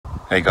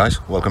Hey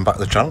guys, welcome back to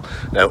the channel.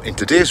 Now in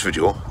today's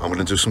video I'm going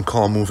to do some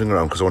car moving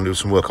around because I want to do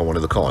some work on one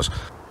of the cars.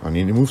 I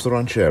need to move the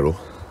Ranchero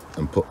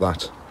and put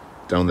that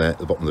down there at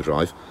the bottom of the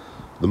drive.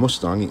 The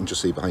Mustang, you can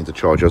just see behind the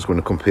Charger, is going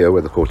to compare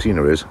where the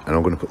Cortina is, and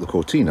I'm going to put the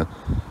Cortina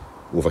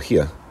over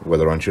here where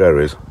the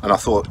Ranchero is, and I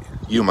thought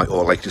you might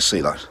all like to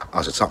see that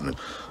as it's happening.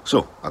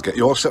 So I'll get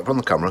you all set up on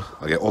the camera,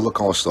 I'll get all the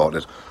cars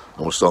started,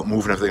 and we'll start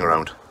moving everything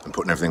around and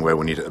putting everything where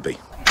we need it to be.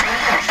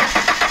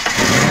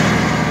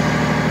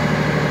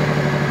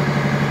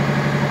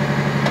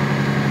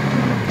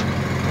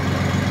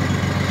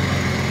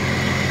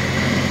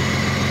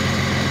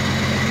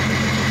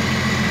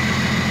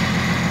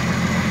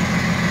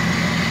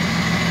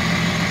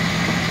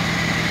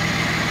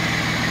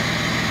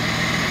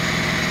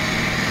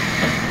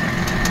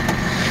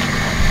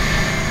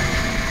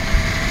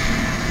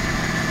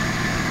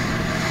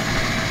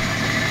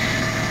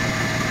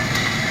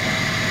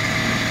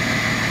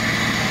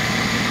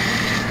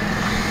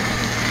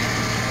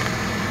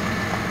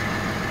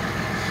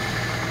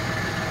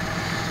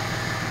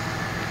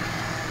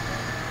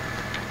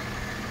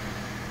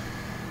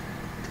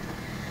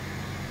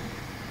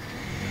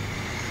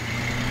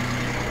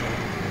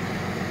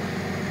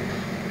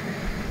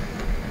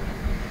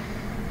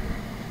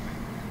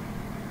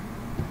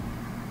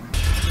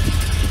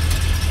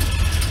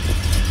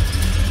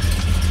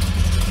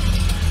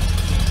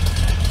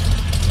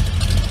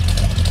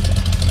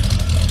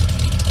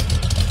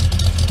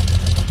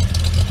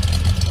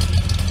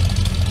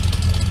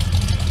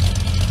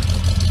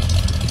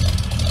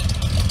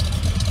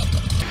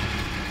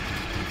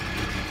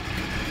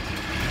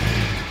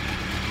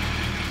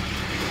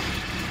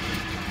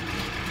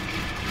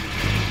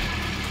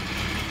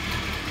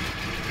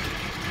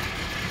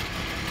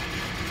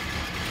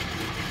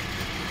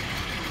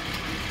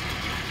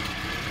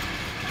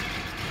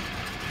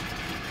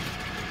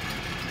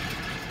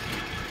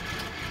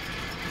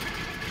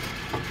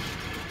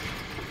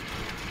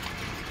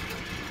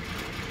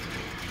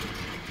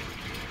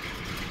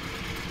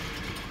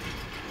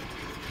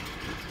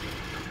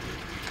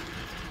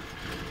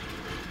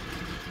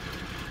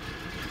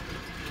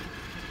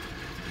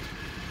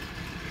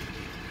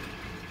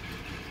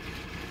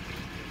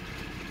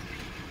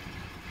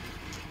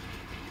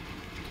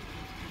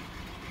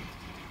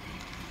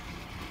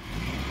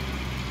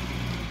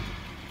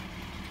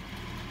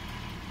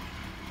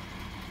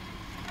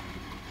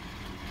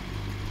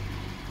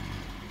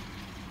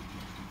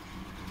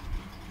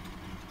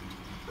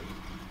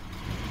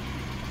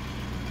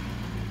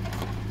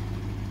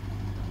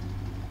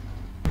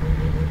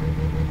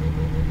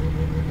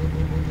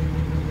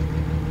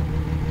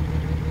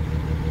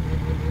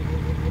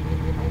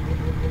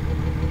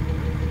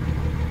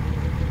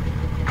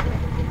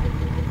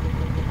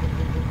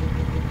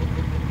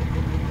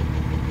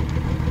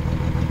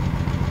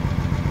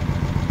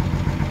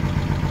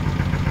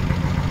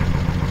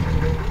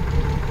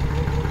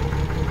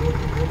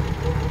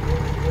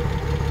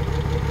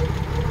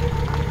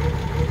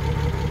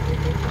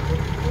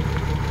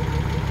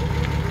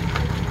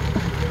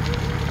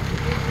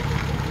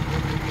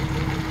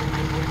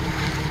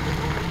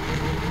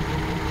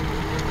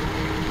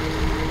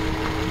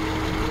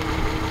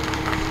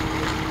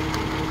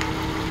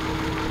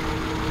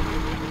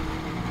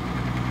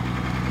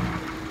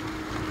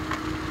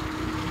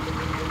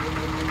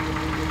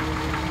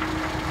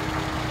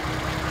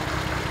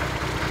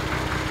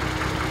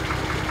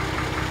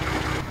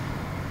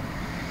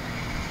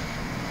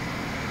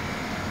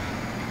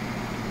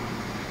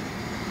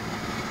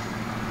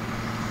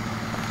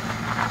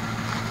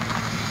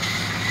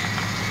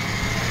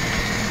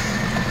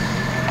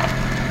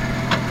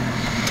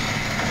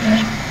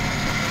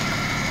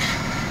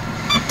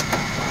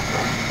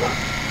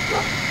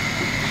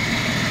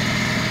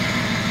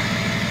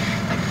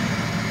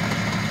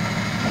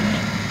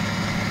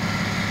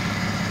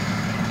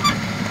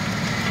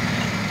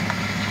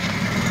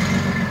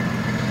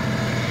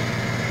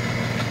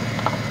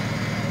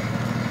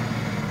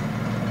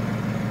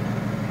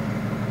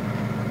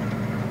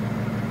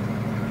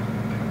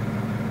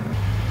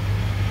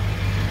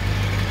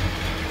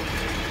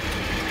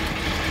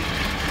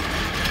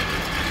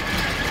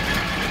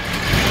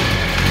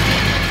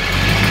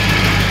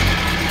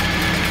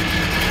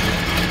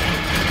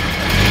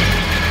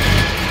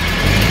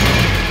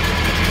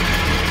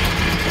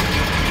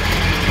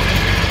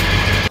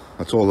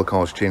 That's all the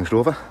cars changed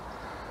over.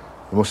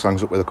 The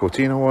Mustang's up where the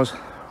Cortina was,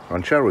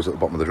 Ranchero's at the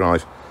bottom of the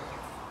drive,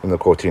 and the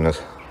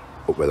Cortina's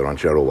up where the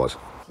Ranchero was.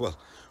 Well,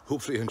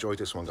 hopefully you enjoyed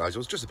this one, guys. It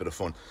was just a bit of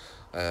fun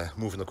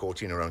moving the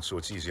Cortina around so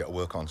it's easier to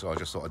work on, so I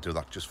just thought I'd do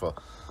that just for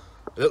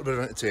a little bit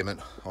of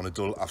entertainment on a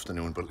dull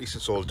afternoon, but at least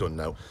it's all done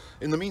now.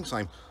 In the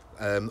meantime,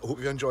 I hope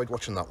you enjoyed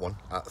watching that one.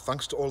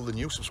 Thanks to all the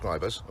new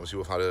subscribers. Obviously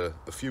we've had a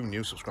few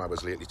new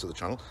subscribers lately to the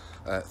channel.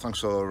 Thanks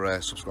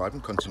for subscribing,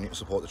 continue to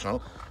support the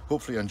channel.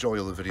 Hopefully you enjoy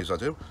all the videos I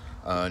do,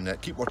 and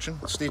keep watching,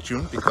 stay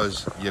tuned,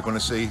 because you're going to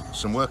see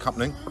some work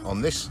happening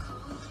on this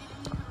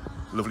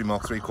lovely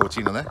Mark III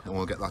Cortina there, and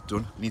we'll get that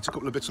done. Needs a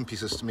couple of bits and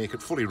pieces to make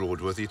it fully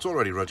roadworthy. It's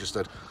already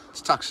registered,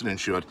 it's taxed and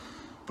insured,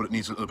 but it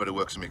needs a little bit of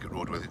work to make it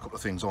roadworthy. A couple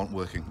of things aren't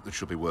working that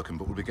should be working,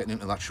 but we'll be getting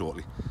into that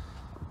shortly.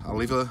 I'll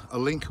leave a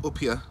link up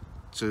here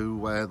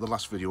to the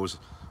last videos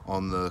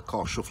on the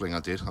car shuffling I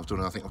did. I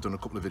think I've done a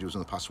couple of videos in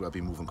the past where I've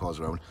been moving cars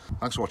around.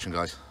 Thanks for watching,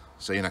 guys.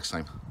 See you next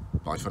time.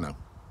 Bye for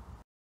now.